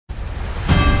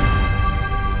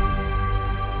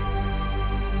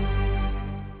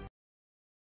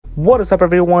What is up,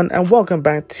 everyone, and welcome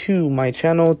back to my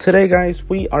channel. Today, guys,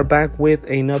 we are back with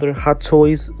another Hot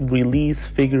Toys release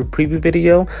figure preview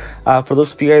video. For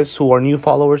those of you guys who are new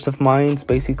followers of mine,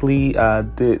 basically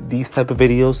these type of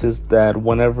videos is that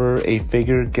whenever a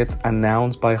figure gets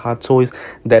announced by Hot Toys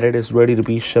that it is ready to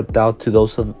be shipped out to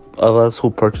those of us who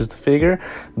purchased the figure,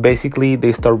 basically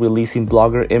they start releasing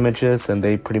blogger images, and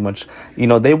they pretty much,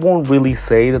 they won't really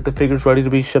say that the figure is ready to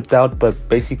be shipped out, but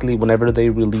basically whenever they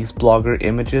release blogger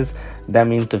images, that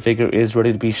means the figure is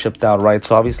ready to be shipped out, right?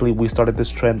 So obviously we started this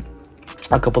trend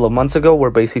a couple of months ago, where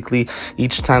basically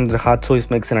each time that Hot Toys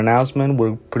makes an announcement,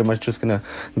 we're pretty much just gonna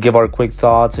give our quick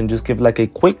thoughts and just give like a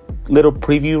quick little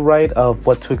preview, right, of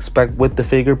what to expect with the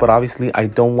figure. But obviously I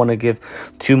don't want to give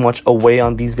too much away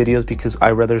on these videos, because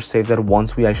I rather save that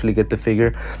once we actually get the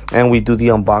figure and we do the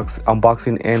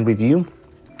unboxing and review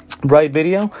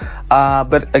video.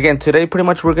 But again, today pretty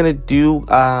much we're gonna do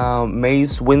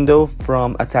Mace Windu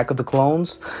from Attack of the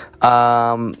Clones.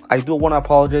 I do want to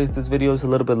apologize, this video is a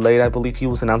little bit late. I believe he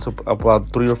was announced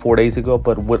about 3 or 4 days ago,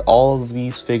 but with all of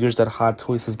these figures that Hot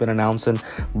Toys has been announcing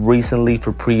recently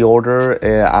for pre-order,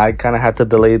 I kind of had to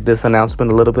delay this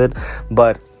announcement a little bit.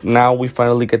 But now we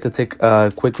finally get to take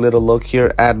a quick little look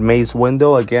here at Mace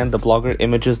Windu. Again, the blogger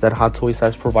images that Hot Toys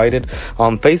has provided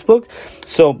on Facebook.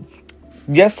 So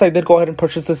yes, I did go ahead and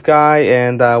purchase this guy,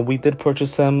 and we did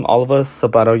purchase him, all of us,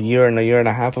 about a year and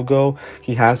a half ago.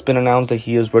 He has been announced that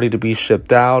he is ready to be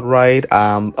shipped out, right?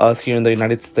 Us here in the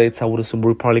United States, I would assume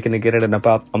we're probably going to get it in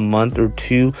about a month or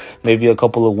two, maybe a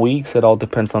couple of weeks. It all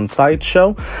depends on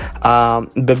Sideshow.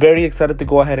 But very excited to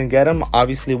go ahead and get him.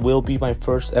 Obviously, it will be my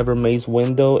first ever Mace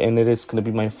Windu, and it is going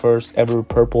to be my first ever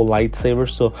purple lightsaber.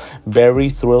 So very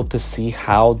thrilled to see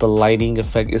how the lighting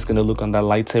effect is going to look on that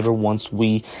lightsaber once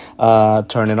we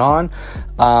turn it on.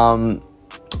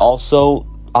 Also,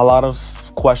 a lot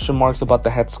of question marks about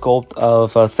the head sculpt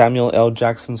of Samuel L.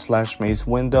 Jackson / Mace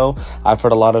Windu. I've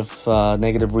heard a lot of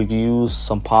negative reviews,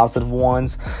 some positive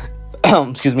ones.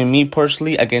 Excuse me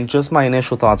personally, again, just my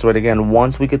initial thoughts, right? Again,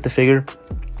 once we get the figure,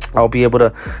 I'll be able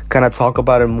to kind of talk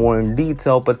about it more in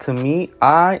detail. But to me,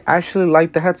 I actually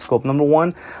like the head sculpt. Number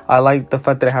one, I like the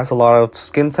fact that it has a lot of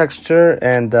skin texture,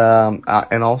 and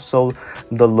also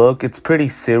the look. It's pretty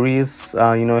serious.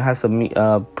 It has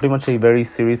pretty much a very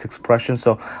serious expression,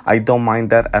 so I don't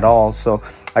mind that at all. So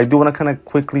I do want to kind of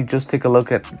quickly just take a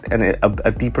look at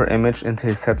a deeper image into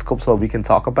his head sculpt, so we can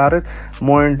talk about it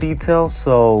more in detail.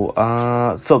 So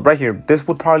right here, this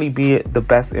would probably be the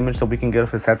best image that we can get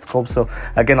of his head sculpt. So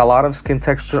again, a lot of skin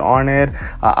texture on it.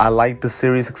 I like the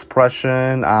serious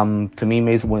expression. To me,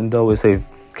 Mace Windu is a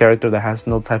character that has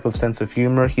no type of sense of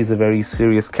humor. He's a very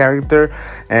serious character,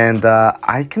 and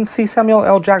I can see Samuel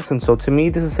L. Jackson. So to me,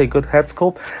 this is a good head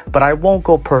sculpt, but I won't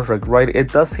go perfect, right?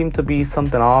 It does seem to be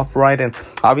something off, right? And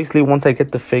obviously, once I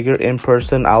get the figure in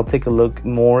person, I'll take a look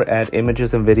more at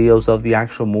images and videos of the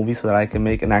actual movie so that I can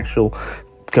make an actual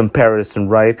comparison,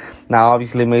 right? Now,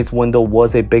 obviously, Mace Windu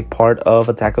was a big part of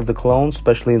Attack of the Clones,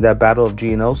 especially in that battle of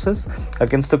Geonosis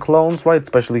against the clones, right?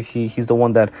 Especially he's the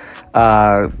one that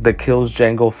kills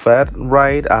Jango Fett,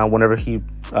 right? Whenever he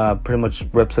pretty much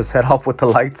rips his head off with the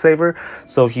lightsaber.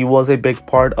 So he was a big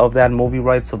part of that movie,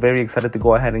 right? So very excited to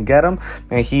go ahead and get him.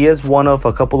 And he is one of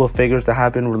a couple of figures that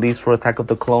have been released for Attack of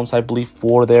the Clones, I believe,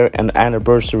 for their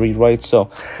anniversary, right? So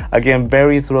again,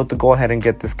 very thrilled to go ahead and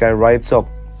get this guy, right? So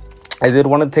I did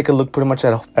want to take a look pretty much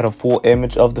at a full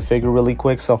image of the figure really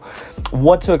quick. So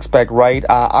what to expect, right?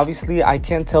 Obviously, I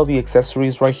can't tell the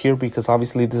accessories right here, because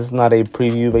obviously this is not a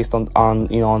preview based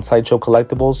on Sideshow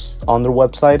Collectibles on their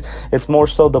website. It's more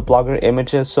so the blogger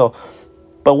images. So,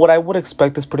 but what I would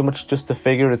expect is pretty much just the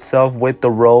figure itself with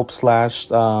the robe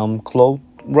 / cloak,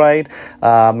 right?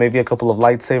 Maybe a couple of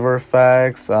lightsaber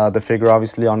effects, the figure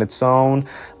obviously on its own,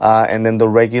 and then the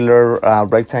regular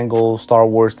rectangle Star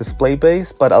Wars display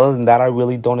base. But other than that, I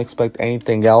really don't expect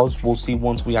anything else. We'll see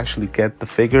once we actually get the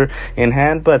figure in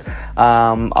hand. But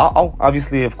I'll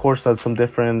obviously, of course, some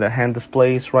different hand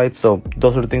displays, right? So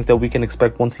those are the things that we can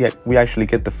expect once we actually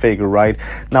get the figure, right?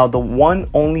 Now, the one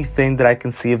only thing that I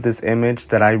can see of this image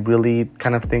that I really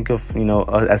kind of think of,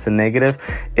 as a negative,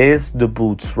 is the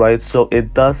boots, right? So it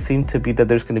does seem to be that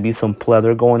there's going to be some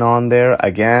pleather going on there.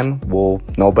 Again, we'll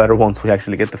know better once we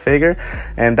actually get the figure,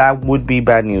 and that would be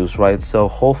bad news, right? So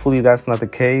hopefully that's not the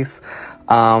case.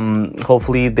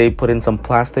 Hopefully they put in some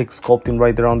plastic sculpting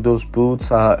right there on those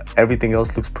boots. Everything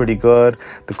else looks pretty good.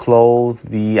 The clothes,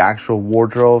 the actual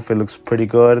wardrobe, it looks pretty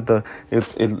good.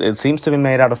 It seems to be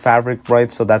made out of fabric,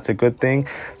 right? So that's a good thing.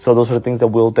 So those are the things that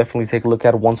we'll definitely take a look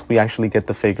at once we actually get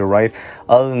the figure, right?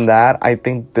 Other than that, I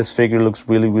think this figure looks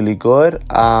really, really good.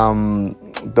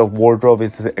 The wardrobe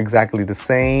is exactly the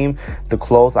same. The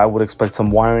clothes, I would expect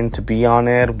some wiring to be on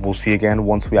it. We'll see again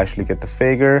once we actually get the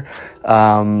figure.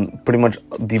 Pretty much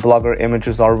the blogger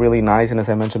images are really nice, and as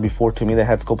I mentioned before, to me the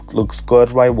head sculpt looks good,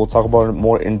 right? We'll talk about it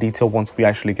more in detail once we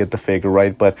actually get the figure,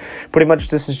 right? But pretty much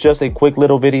this is just a quick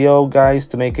little video, guys,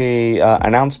 to make a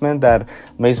announcement that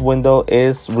Mace Windu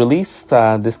is released.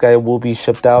 This guy will be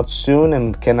shipped out soon,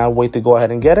 and cannot wait to go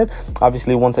ahead and get it.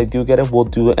 Obviously, once I do get it, we'll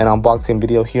do an unboxing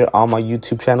video here on my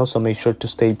YouTube channel, so make sure to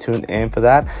stay tuned in for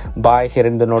that by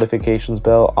hitting the notifications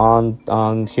bell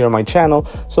on here on my channel,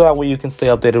 so that way you can stay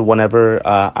updated whenever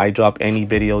I drop any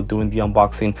video doing the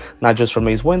unboxing, not just for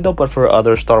Mace Windu but for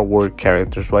other Star Wars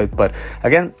characters, right? But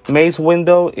again, Mace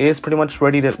Windu is pretty much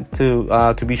ready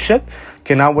to be shipped.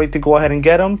 Cannot wait to go ahead and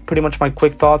get him. Pretty much my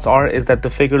quick thoughts is that the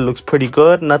figure looks pretty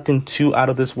good, nothing too out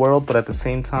of this world, but at the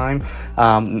same time,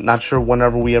 not sure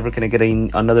whenever we ever gonna get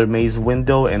another Mace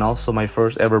Windu, and also my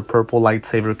first ever purple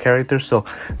lightsaber character, so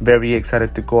very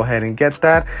excited to go ahead and get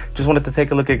that. Just wanted to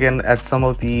take a look again at some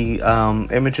of the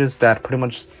images that pretty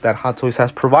much that Hot Toys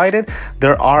has provided.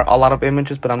 There are a lot of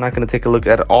images, but I'm not going to take a look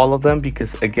at all of them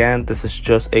because again, this is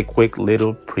just a quick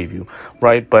little preview,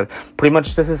 right? But pretty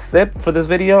much this is it for this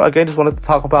video. Again, just wanted to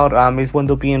talk about Mace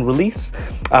Windu being released.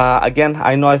 Again,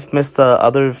 I know I've missed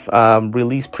other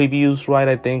release previews, right?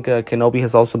 I think Kenobi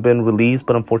has also been released,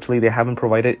 but unfortunately they haven't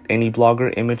provided any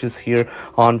blogger images here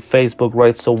on Facebook,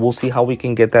 right? So we'll see how we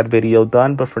can get that video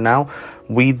done, but for now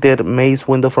we did Mace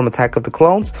Windu from Attack of the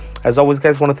Clones. As always,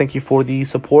 guys, want to thank you for the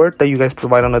support that you guys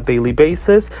provide on a daily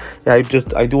basis. I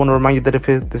do want to remind you that if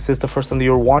this is the first time that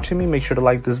you're watching me, make sure to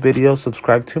like this video,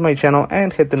 subscribe to my channel,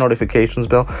 and hit the notifications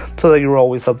bell so that you're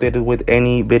always updated with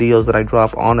any videos that I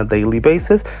drop on a daily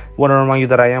basis. Want to remind you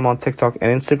that I am on TikTok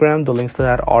and Instagram. The links to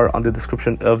that are on the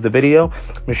description of the video.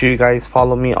 Make sure you guys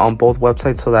follow me on both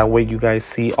websites so that way you guys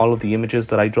see all of the images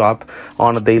that I drop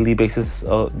on a daily basis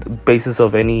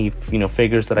of any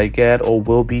figures that I get or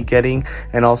will be getting,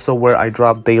 and also where I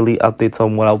drop daily updates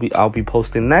on what I'll be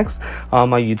posting next on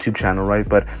my YouTube channel, right?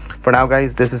 But for now,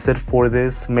 guys, this is it for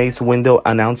this Mace Windu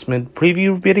announcement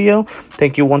preview video.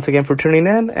 Thank you once again for tuning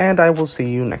in, and I will see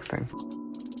you next time.